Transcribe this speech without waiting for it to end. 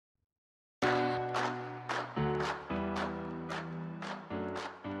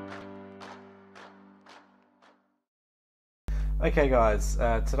Okay guys,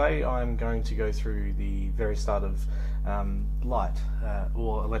 today I'm going to go through the very start of light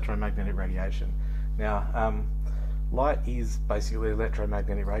or electromagnetic radiation. Now, light is basically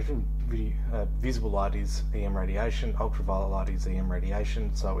electromagnetic radiation. Visible light is EM radiation, ultraviolet light is EM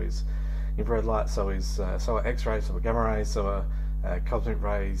radiation, so is infrared light, so are X-rays, so are gamma rays, so are cosmic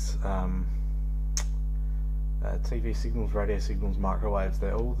rays, TV signals, radio signals, microwaves,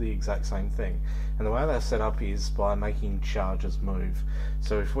 they're all the exact same thing. And the way they're set up is by making charges move.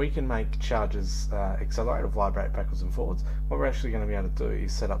 So if we can make charges accelerate or vibrate backwards and forwards, what we're actually going to be able to do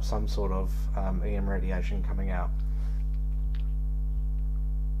is set up some sort of EM radiation coming out.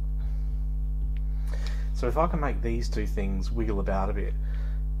 So if I can make these two things wiggle about a bit,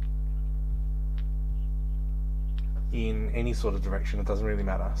 in any sort of direction, it doesn't really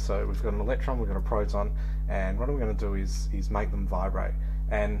matter. So we've got an electron, we've got a proton, and what I'm going to do is make them vibrate.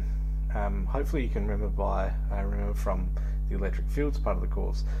 And hopefully you can remember from the electric fields part of the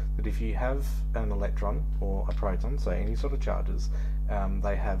course that if you have an electron or a proton, so any sort of charges,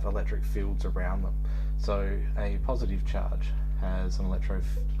 they have electric fields around them. So a positive charge has an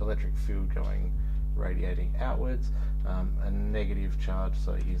electric field going radiating outwards. A negative charge,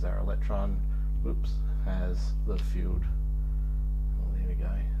 so here's our electron, whoops, has the field, oh there we go,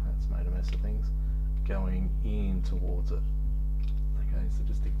 that's made a mess of things, going in towards it. Okay, so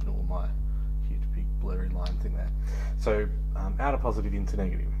just ignore my huge big blurry line thing there. So out of positive into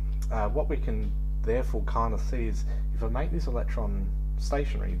negative. What we can therefore kind of see is if I make this electron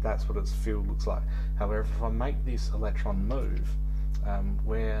stationary, that's what its field looks like. However, if I make this electron move,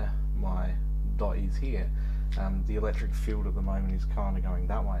 where my dot is here, the electric field at the moment is kind of going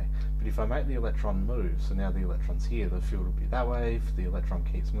that way. But if I make the electron move, so now the electron's here, the field will be that way. If the electron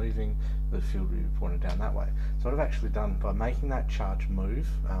keeps moving, the field will be pointed down that way. So what I've actually done by making that charge move,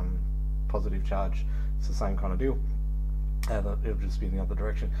 positive charge, it's the same kind of deal. It'll just be in the other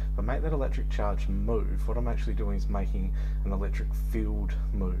direction. If I make that electric charge move, what I'm actually doing is making an electric field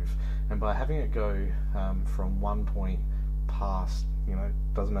move. And by having it go from one point past,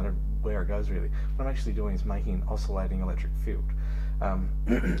 doesn't matter where it goes really, what I'm actually doing is making an oscillating electric field.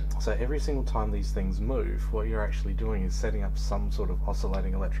 So every single time these things move, what you're actually doing is setting up some sort of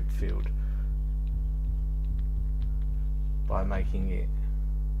oscillating electric field by making it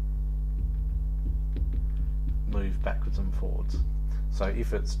move backwards and forwards. So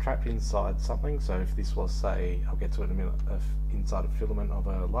if it's trapped inside something, so if this was, say, I'll get to it in a minute, inside a filament of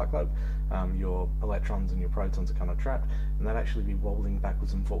a light globe, your electrons and your protons are kind of trapped, and they'd actually be wobbling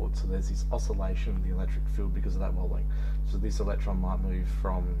backwards and forwards. So there's this oscillation of the electric field because of that wobbling. So this electron might move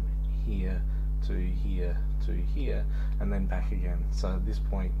from here to here to here, and then back again. So at this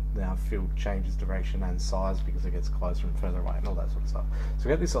point, now field changes direction and size because it gets closer and further away and all that sort of stuff. So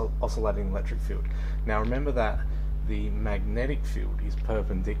we get this oscillating electric field. Now remember that the magnetic field is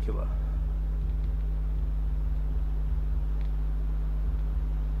perpendicular.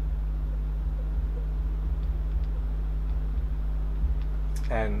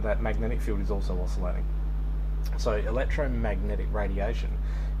 And that magnetic field is also oscillating. So electromagnetic radiation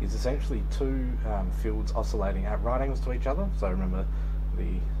is essentially two fields oscillating at right angles to each other. So remember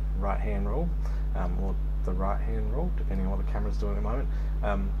the right hand rule, or the right hand rule, depending on what the camera's doing at the moment.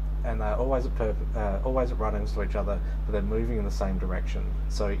 And they're always at right angles to each other, but they're moving in the same direction.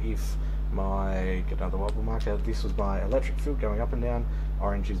 So if this was my electric field going up and down,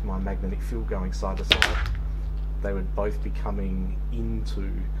 orange is my magnetic field going side to side, they would both be coming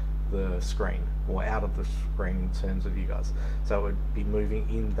into the screen, or out of the screen in terms of you guys. So it would be moving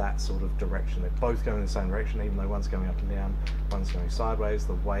in that sort of direction. They're both going in the same direction, even though one's going up and down, one's going sideways.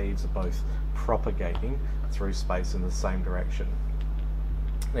 The waves are both propagating through space in the same direction.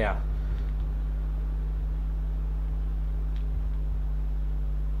 Now,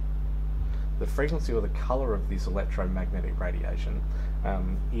 the frequency or the colour of this electromagnetic radiation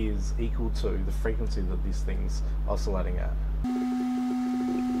is equal to the frequency that this thing's oscillating at.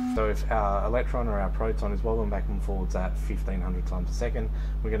 So if our electron or our proton is wobbling back and forwards at 1500 times a second,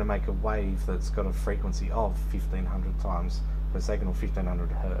 we're going to make a wave that's got a frequency of 1500 times per second, or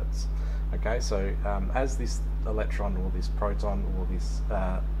 1500 hertz. Okay, so as this electron or this proton or this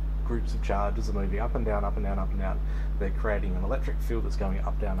groups of charges are moving up and down, up and down, up and down, they're creating an electric field that's going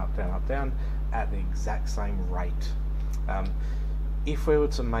up, down, up, down, up, down at the exact same rate. If we were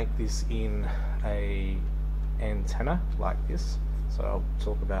to make this in a antenna like this, so I'll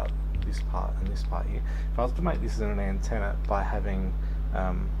talk about this part and this part here. If I was to make this in an antenna by having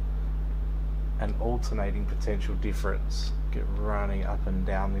an alternating potential difference running up and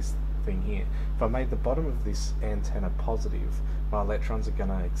down this thing here. If I made the bottom of this antenna positive, my electrons are going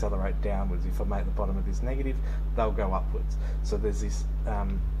to accelerate downwards. If I make the bottom of this negative, they'll go upwards. So there's this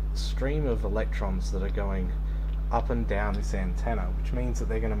stream of electrons that are going up and down this antenna, which means that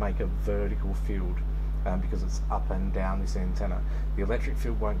they're going to make a vertical field because it's up and down this antenna. The electric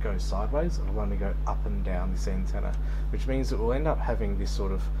field won't go sideways, it will only go up and down this antenna, which means that we'll end up having this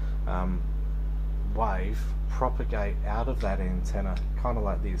sort of wave propagate out of that antenna, kind of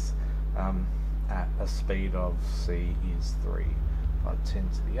like this, at a speed of c is 3 by 10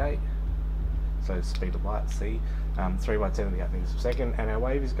 to the 8. So speed of light, c, 3 by 10 to the 8 meters per second, and our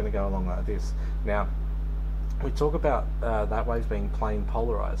wave is going to go along like this. Now, we talk about that wave being plane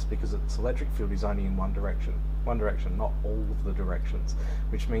polarized because its electric field is only in one direction, not all of the directions,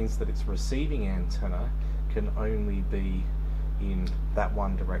 which means that its receiving antenna can only be in that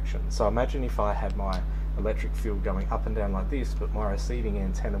one direction. So imagine if I had my electric field going up and down like this, but my receiving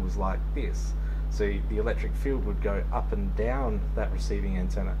antenna was like this. So the electric field would go up and down that receiving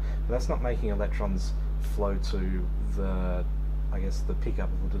antenna, but that's not making electrons flow to the, I guess, the pickup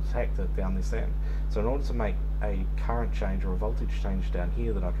of the detector down this end. So in order to make a current change or a voltage change down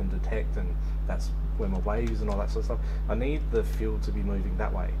here that I can detect, and that's where my waves and all that sort of stuff, I need the field to be moving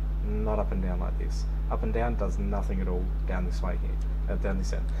that way, not up and down like this. Up and down does nothing at all down this way here, down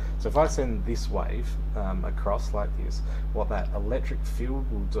this end. So if I send this wave across like this, what that electric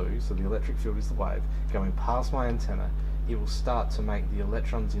field will do, so the electric field is the wave, going past my antenna, it will start to make the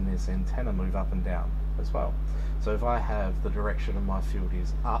electrons in this antenna move up and down as well. So if I have the direction of my field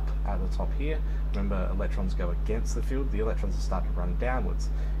is up at the top here, remember electrons go against the field, the electrons will start to run downwards.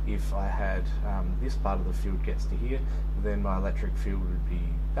 If I had this part of the field gets to here, then my electric field would be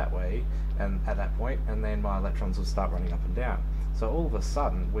that way, and at that point, and then my electrons will start running up and down. So all of a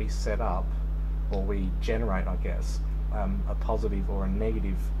sudden we set up, or we generate, I guess, a positive or a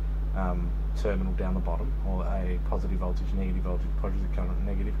negative terminal down the bottom, or a positive voltage, negative current,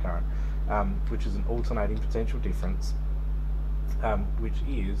 negative current, which is an alternating potential difference, which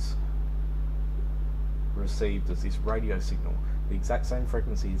is received as this radio signal. The exact same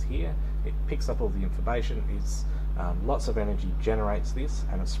frequency is here. It picks up all the information. It's lots of energy generates this,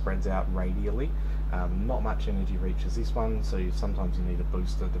 and it spreads out radially. Not much energy reaches this one, so sometimes you need a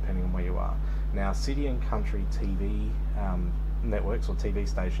booster depending on where you are. Now, city and country TV networks or TV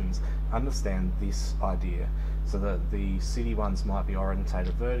stations understand this idea, so that the city ones might be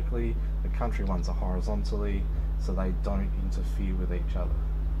orientated vertically, the country ones are horizontally, so they don't interfere with each other.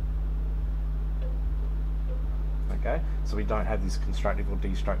 Okay, so we don't have this constructive or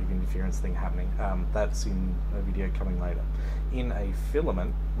destructive interference thing happening. That's in a video coming later. In a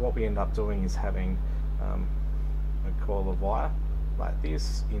filament, what we end up doing is having a coil of wire like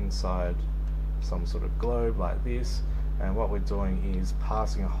this inside some sort of globe like this, and what we're doing is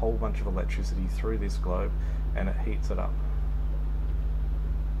passing a whole bunch of electricity through this globe, and it heats it up.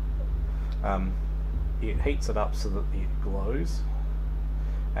 It heats it up so that it glows,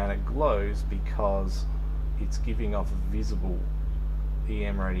 and it glows because it's giving off visible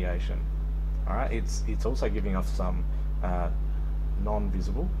EM radiation. Alright, it's also giving off some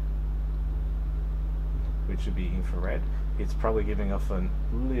non-visible, which would be infrared. It's probably giving off a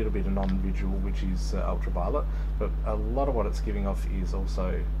little bit of non-visual, which is ultraviolet, but a lot of what it's giving off is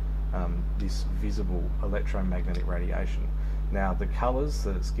also this visible electromagnetic radiation. Now, the colours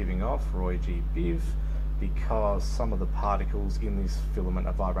that it's giving off, Roy G. Biv, because some of the particles in this filament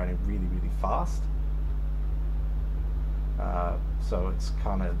are vibrating really, really fast. So it's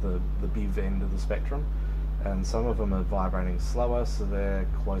kind of the BIV end of the spectrum, and some of them are vibrating slower, so they're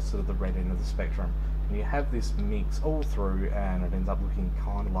closer to the red end of the spectrum. And you have this mix all through, and it ends up looking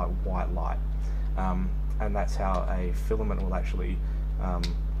kind of like white light. And that's how a filament will actually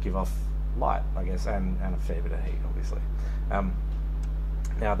give off light, I guess, and a fair bit of heat, obviously.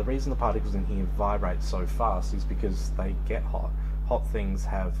 Now, the reason the particles in here vibrate so fast is because they get hot. Hot things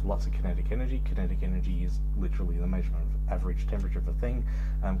have lots of kinetic energy. Kinetic energy is literally the measurement of average temperature of a thing.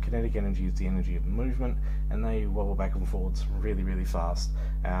 Kinetic energy is the energy of movement, and they wobble back and forwards really, really fast,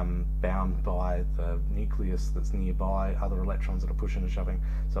 bound by the nucleus that's nearby, other electrons that are pushing and shoving.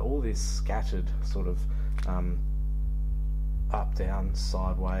 So all this scattered sort of up, down,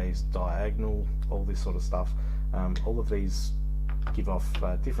 sideways, diagonal, all this sort of stuff, all of these give off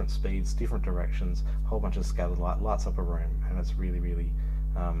different speeds, different directions, a whole bunch of scattered light, lights up a room, and it's really, really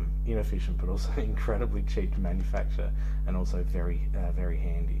inefficient, but also incredibly cheap to manufacture, and also very, very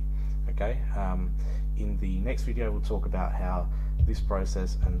handy. Okay, in the next video we'll talk about how this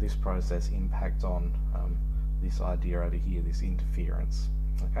process and this process impact on this idea over here, this interference.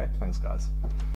 Okay, thanks guys.